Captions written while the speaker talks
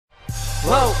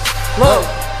low, low,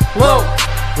 low,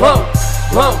 low,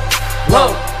 low,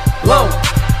 low, low,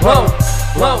 low,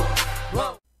 low,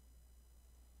 low.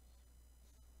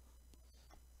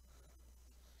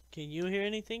 Can you hear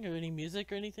anything or any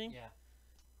music or anything? Yeah.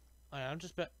 Alright, I'm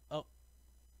just back. Oh.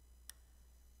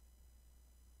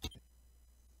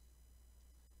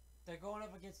 They're going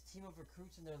up against a team of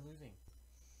recruits and they're losing.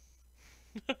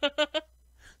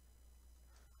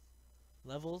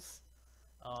 Levels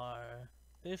are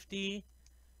 50,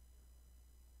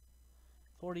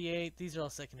 48. These are all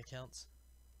second accounts.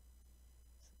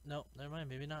 Nope, never mind.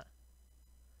 Maybe not.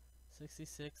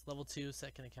 66, level 2,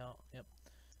 second account. Yep.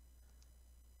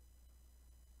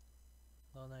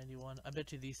 Level 91. I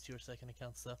bet you these two are second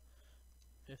accounts though.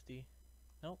 50.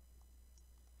 Nope.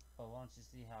 But why don't you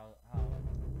see how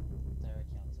their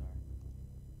accounts are?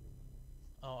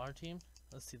 Oh, our team?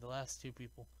 Let's see the last two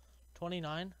people.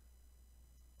 29.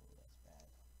 Oh, that's bad.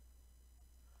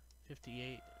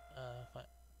 58.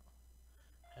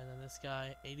 And then this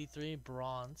guy, 83,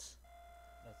 bronze.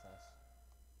 That's us.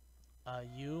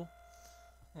 You.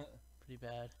 Pretty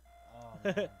bad. Oh,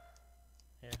 man.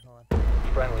 Here, hold on.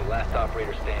 Friendly, last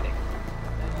operator standing.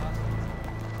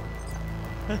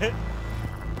 No,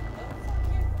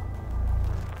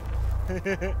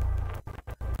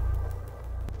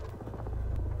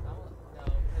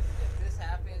 because if this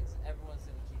happens, everyone's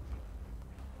gonna kick you.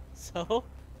 So?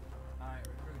 Alright,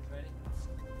 recruits, ready?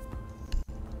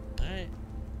 Alright.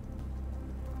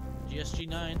 GSG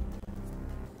 9.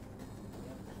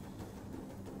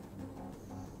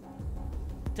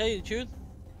 Tell you the truth,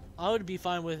 I would be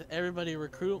fine with everybody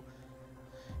recruit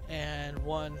and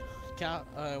one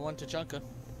Tachanka.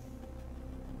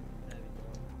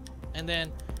 And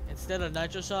then instead of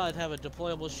nitro shot, I'd have a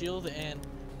deployable shield and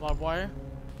barbed wire,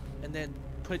 and then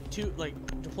put two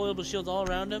deployable shields all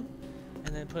around him,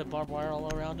 and then put barbed wire all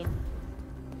around him.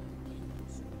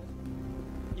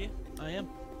 Yeah, I am.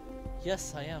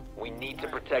 Yes, I am. We need to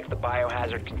protect the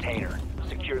biohazard container.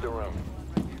 Secure the room.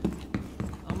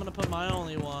 I'm gonna put my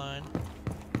only one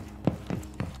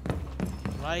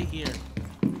right here.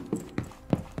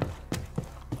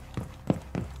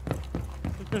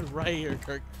 Right here,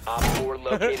 Kirk. Op 4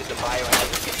 located the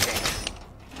biohazard container.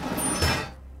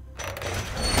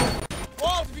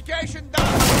 Fortification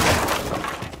done!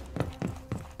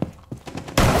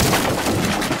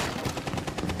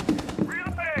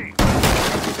 Reloading!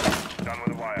 Done with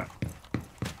the wire.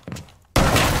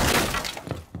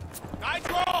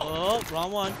 Nitro! Oh,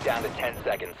 wrong one. Down to 10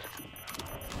 seconds.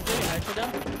 Okay, nitro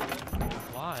down.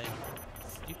 Why?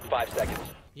 Stupid. 5 seconds.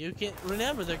 You can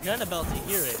remember they're gonna about to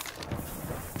hear it.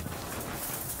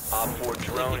 Op 4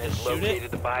 drone has Shoot it.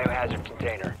 located the biohazard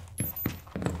container.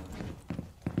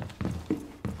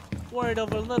 Worried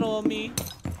over little of me.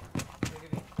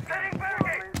 Setting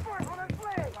barricade!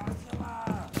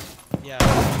 Yeah.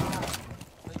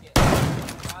 Look at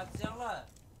Godzilla!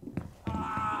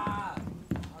 Ah!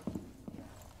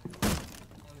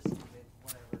 That was stupid.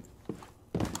 Whatever.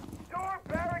 Door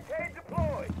barricade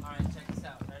deployed! Alright, check this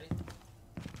out. Ready?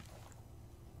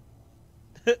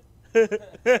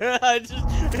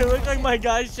 It looked like my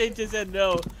guy shaked his head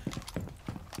no.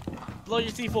 Blow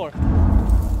your C4.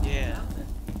 Yeah.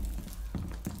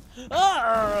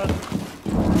 Ah!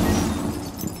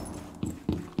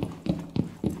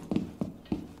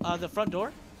 The front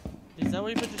door? Is that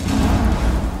where you put your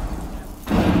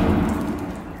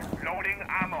C4? Loading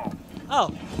ammo. Oh.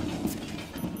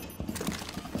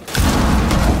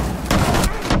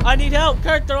 I need help,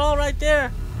 Kurt. They're all right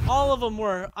there. All of them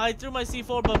were. I threw my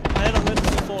C4, but I had a limp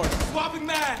C4. Swapping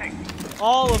mag!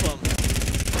 All of them.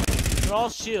 They're all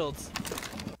shields.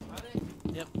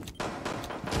 Yep.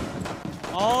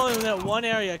 All in that one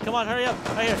area. Come on, hurry up.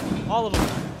 Right here. All of them.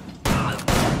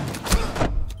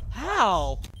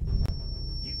 How?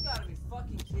 You've got to be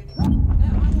fucking kidding me.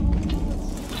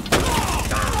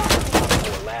 Op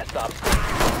 4 last stop.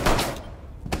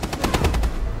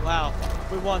 Wow.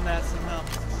 We won that somehow.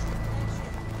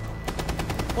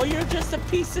 Well, you're just a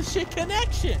piece of shit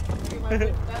connection. That's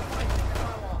my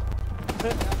wall.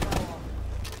 That's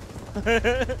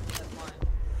mine.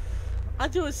 I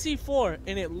threw a C4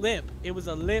 and it limp. It was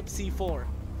a limp C4.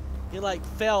 It like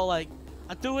fell like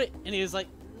I threw it and he was like,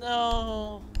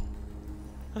 no.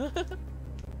 Are they gonna do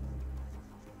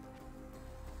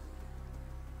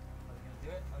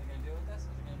it? Are they gonna do it with this?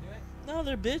 Are they gonna do it? No,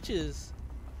 they're bitches.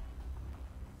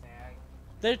 Fag.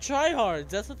 They're tryhards.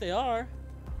 That's what they are.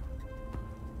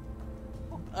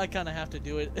 I kind of have to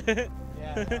do it. Yeah,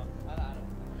 no, I don't.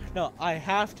 No, I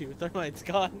have to. Thermite's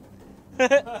gone. Ah,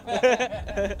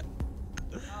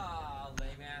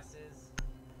 lame asses.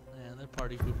 Man, they're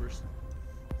party poopers.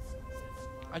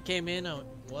 I came in on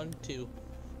 1, 2.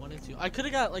 1 and 2. I could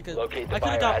have got like a. Locate the I could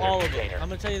have got biohazard all of it. container. I'm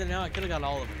gonna tell you that now. I could have got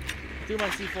all of it. I threw my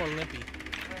C4 limpy.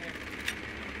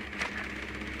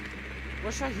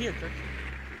 What's right here, Kirk?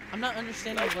 I'm not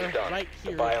understanding Nicely where done. right The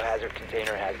here. biohazard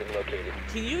container has been located.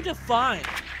 Can you define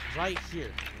right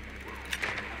here?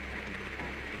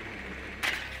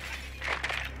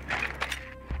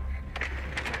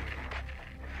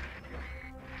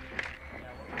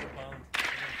 We're boned. We're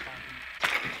gonna find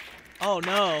you. Oh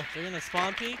no, they're gonna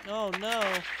spawn peek? Oh no.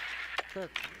 Kirk,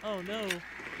 oh no.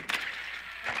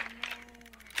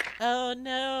 Oh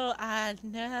no, I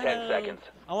know. 10 seconds.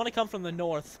 I want to come from the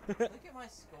north. Look at my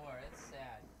score. It's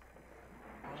sad.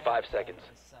 5 seconds.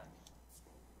 I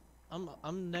suck.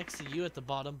 I'm next to you at the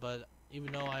bottom, but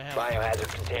even though I have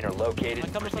Biohazard container located. Am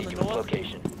I coming from Proceed the to its north?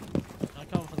 location. I'm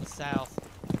coming from the south.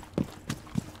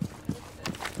 Look at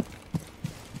this.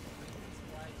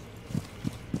 Supply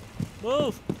chain.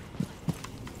 Move!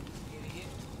 You idiot.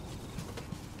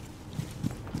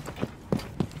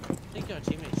 I think our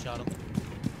teammate shot him.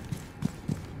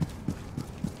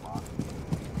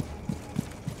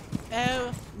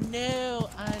 Oh no,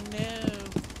 I know.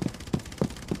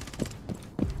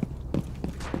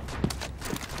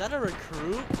 Is that a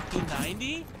recruit?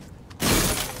 P90?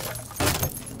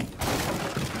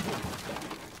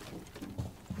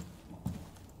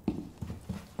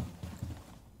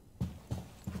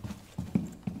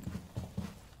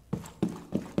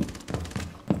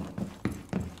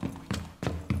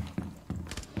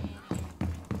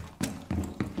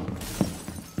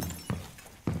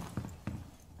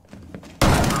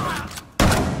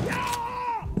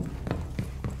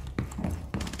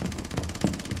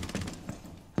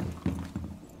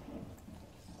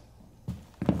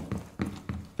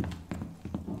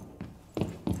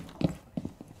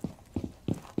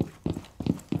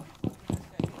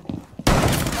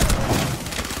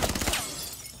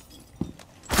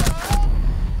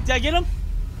 Did I get him?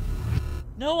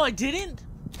 No, I didn't.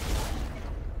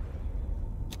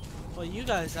 Well, you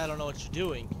guys, I don't know what you're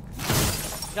doing.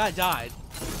 The guy died.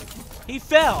 He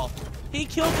fell. He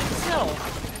killed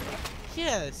himself.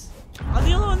 Yes. I'm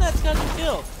the only one that's gotten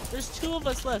killed. There's 2 of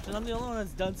us left, and I'm the only one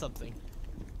that's done something.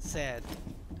 Sad.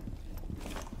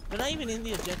 We're not even in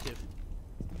the objective.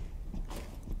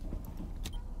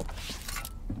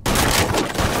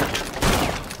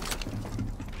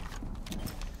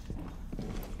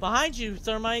 Behind you,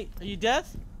 Thermite. Are you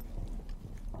deaf?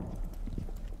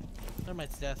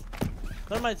 Thermite's deaf.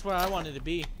 Thermite's where I wanted to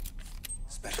be.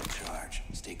 Special charge.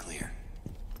 Stay clear.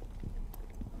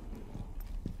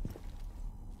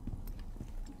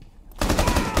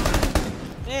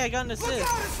 Hey, I got an assist.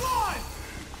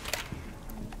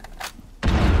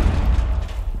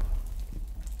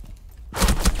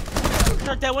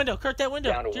 Kirk that window. Kirk that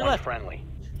window. Down to To your one left. friendly.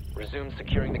 Resume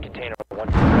securing the container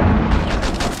once you're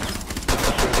ready.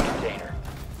 Secure the container.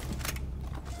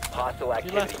 Hostile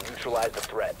activity. Neutralize the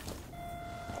threat.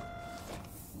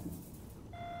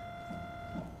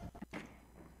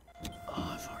 Oh,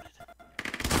 I farted.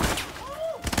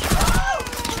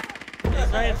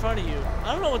 He's right in front of you.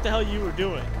 I don't know what the hell you were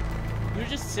doing. You were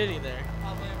just sitting there.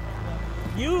 Probably in front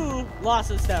of You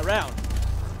lost us that round.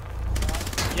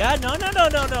 Yeah, no.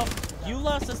 You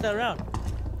lost us that round.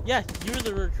 Yeah, you were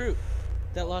the recruit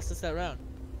that lost us that round.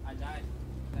 I died.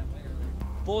 That way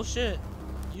Bullshit.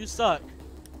 You suck.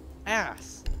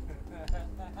 Ass.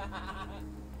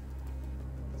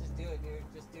 Just do it, dude.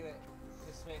 Just do it.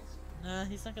 Just switch. Nah,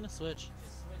 he's not gonna switch.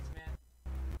 Just switch, man.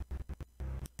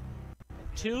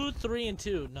 2, 3, and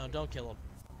 2. No, don't kill him.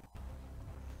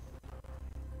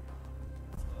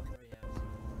 Well, 3 have some.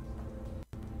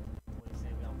 What do you say?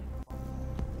 We all make a phone call?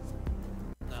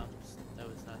 No, that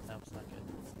was not good.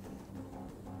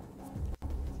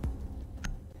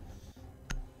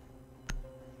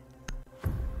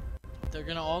 They're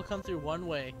gonna all come through one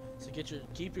way, so keep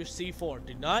your C4.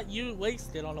 Do not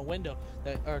waste it on a window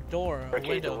or door or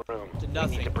Barricade the window room. to We need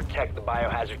nothing. to protect the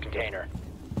biohazard container.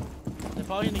 They're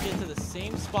probably gonna get to the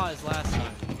same spot as last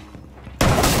time.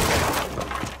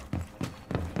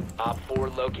 Op 4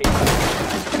 located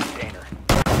the container.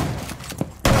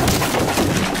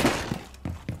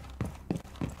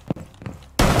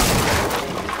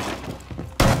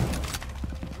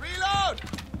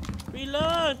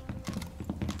 Reload!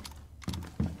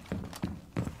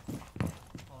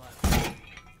 Hold on.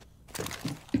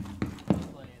 I'm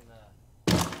playing the.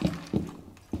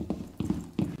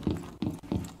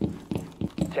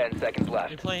 10 seconds You're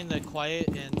left. playing the quiet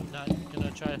and not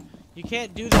gonna try. You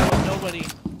can't do that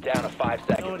with Down to 5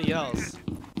 seconds. nobody else.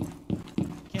 You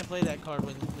can't play that card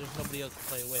when there's nobody else to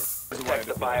play it with. Protect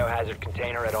the biohazard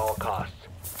container at all costs.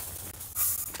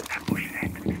 Stay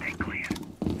clear.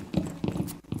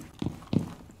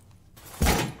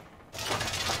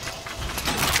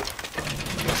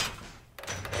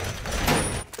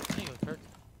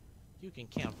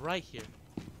 right here.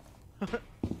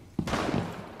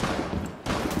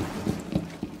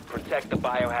 Protect the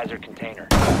biohazard container.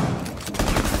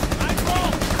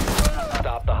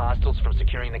 Stop the hostiles from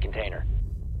securing the container.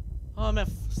 Oh, I'm at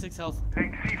 6 health.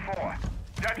 Take C4.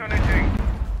 Detonating.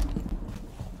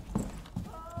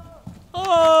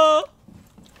 Oh!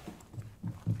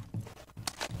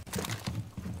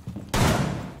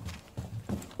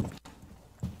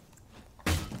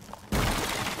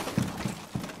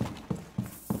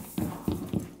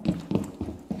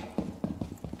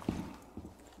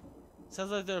 Sounds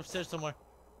like they're upstairs somewhere.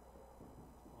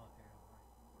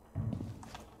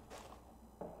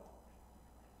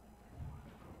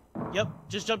 Yep,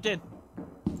 just jumped in.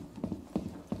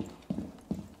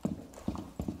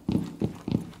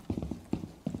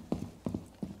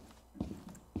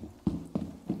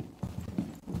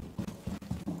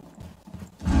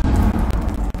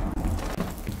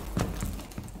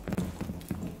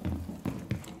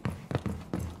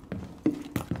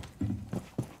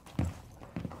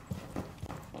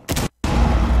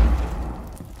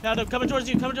 Found him, coming towards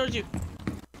you, coming towards you.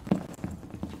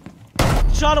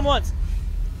 Shot him once.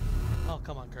 Oh,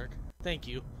 come on, Kirk. Thank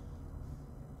you.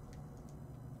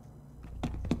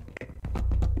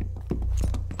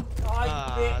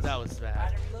 Ah, that was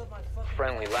bad.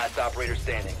 Friendly, last operator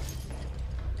standing.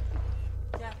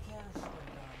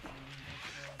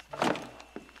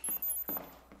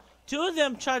 Two of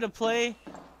them tried to play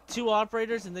two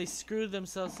operators and they screwed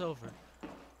themselves over.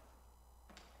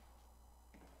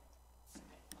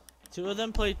 Two of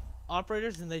them played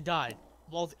operators and they died.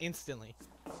 Both instantly.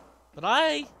 But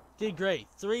I did great.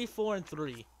 3, 4, and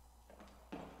 3.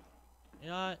 You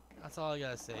know what? That's all I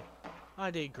gotta say.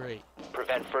 I did great.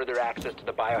 Prevent further access to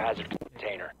the biohazard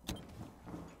container.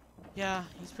 Yeah,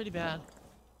 he's pretty bad.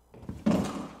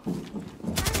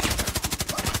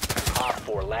 Op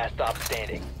 4, last stop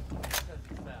standing.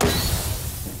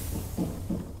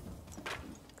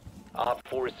 Op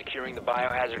 4 is securing the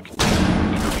biohazard container.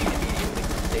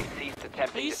 They ceased Are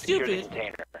attempting you to secure the stupid?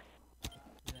 container.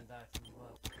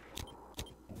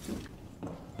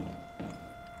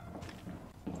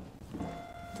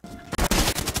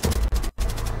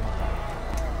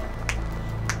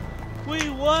 We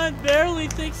won! Barely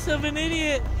thinks of an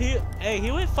idiot! He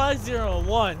went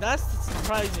 5-0-1. That's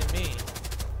surprising me.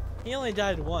 He only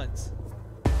died once.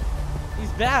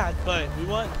 He's bad, but we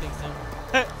won thanks to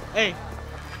him. Hey!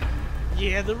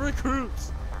 Yeah, the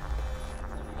recruits!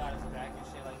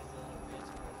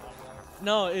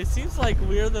 No, it seems like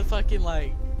we're the fucking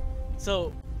like...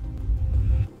 So...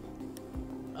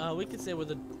 we could say we're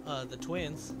the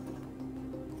twins.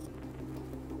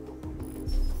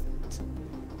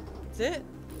 That's it?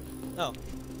 Oh.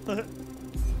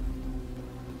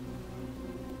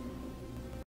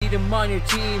 Need him on your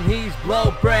team, he's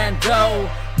Blow Brando.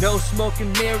 No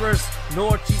smoking mirrors,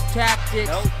 nor cheap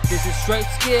tactics. This is straight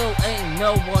skill, ain't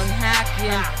no one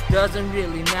hacking. Doesn't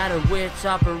really matter which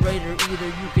operator, either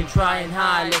you can try and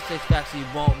hide. Let's expect you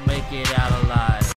won't make it out alive.